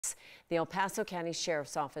The El Paso County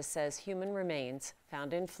Sheriff's Office says human remains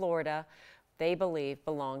found in Florida, they believe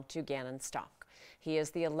belong to Gannon Stauch. He is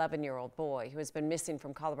the 11-year-old boy who has been missing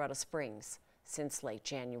from Colorado Springs since late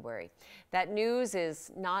January. That news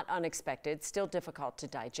is not unexpected, still difficult to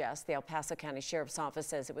digest. The El Paso County Sheriff's Office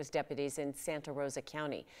says it was deputies in Santa Rosa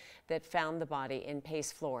County that found the body in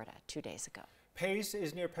Pace, Florida, 2 days ago. Pace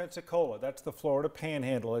is near Pensacola. That's the Florida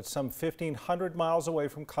Panhandle. It's some 1,500 miles away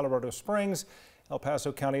from Colorado Springs. El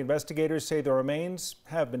Paso County investigators say the remains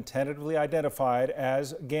have been tentatively identified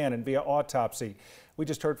as Gannon via autopsy. We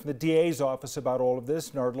just heard from the DA's office about all of this,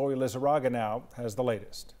 and our Lori Lizarraga now has the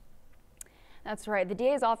latest. That's right. The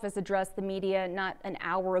DA's office addressed the media not an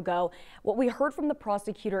hour ago. What we heard from the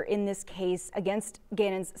prosecutor in this case against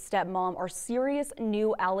Gannon's stepmom are serious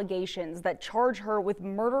new allegations that charge her with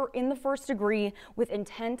murder in the first degree with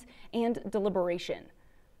intent and deliberation.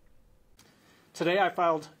 Today I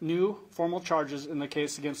filed new formal charges in the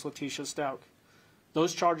case against Letitia Stauch.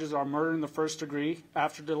 Those charges are murder in the first degree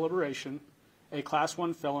after deliberation, a Class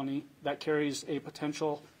 1 felony that carries a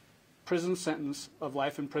potential prison sentence of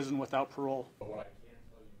life in prison without parole.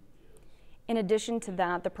 In addition to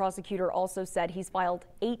that, the prosecutor also said he's filed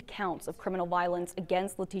 8 counts of criminal violence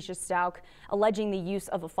against Letitia Stauch, alleging the use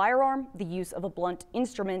of a firearm, the use of a blunt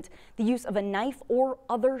instrument, the use of a knife or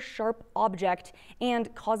other sharp object,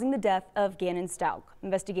 and causing the death of Gannon Stauch.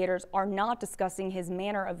 Investigators are not discussing his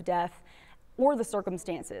manner of death or the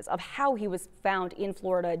circumstances of how he was found in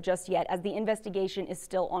Florida just yet, as the investigation is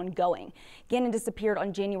still ongoing. Gannon disappeared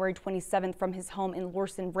on January 27th from his home in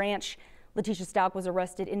Lorson Ranch. Letitia Stauch was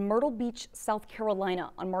arrested in Myrtle Beach, South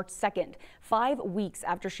Carolina on March 2nd, 5 weeks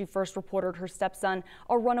after she first reported her stepson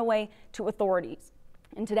a runaway to authorities.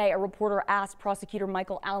 And today, a reporter asked prosecutor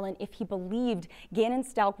Michael Allen if he believed Gannon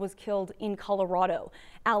Stauch was killed in Colorado.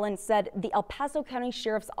 Allen said the El Paso County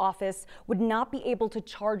Sheriff's Office would not be able to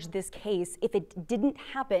charge this case if it didn't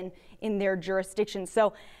happen in their jurisdiction.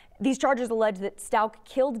 So these charges allege that Stauch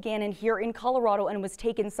killed Gannon here in Colorado and was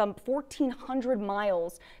taken some 1,400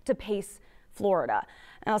 miles to Pace, Florida.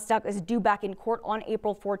 Now, Stauch is due back in court on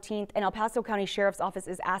April 14th, and El Paso County Sheriff's Office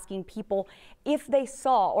is asking people if they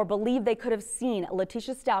saw or believe they could have seen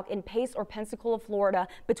Letitia Stauch in Pace or Pensacola, Florida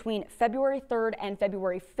between February 3rd and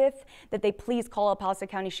February 5th, that they please call El Paso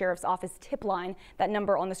County Sheriff's Office tip line. That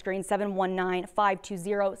number on the screen,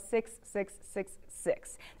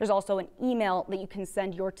 719-520-6666. There's also an email that you can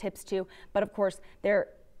send your tips to, but of course, they're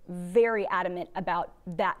very adamant about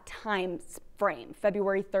that time frame,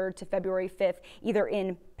 February 3rd to February 5th, either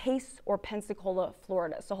in Pace or Pensacola,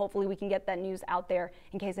 Florida. So hopefully we can get that news out there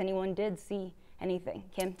in case anyone did see anything.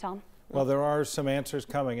 Kim, Tom? Well, there are some answers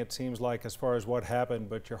coming, it seems like, as far as what happened,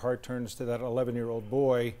 but your heart turns to that 11-year-old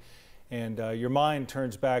boy, and your mind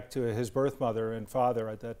turns back to his birth mother and father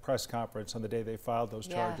at that press conference on the day they filed those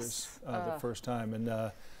charges the first time, and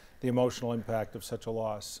the emotional impact of such a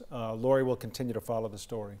loss. Lori will continue to follow the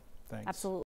story. Thanks. Absolutely.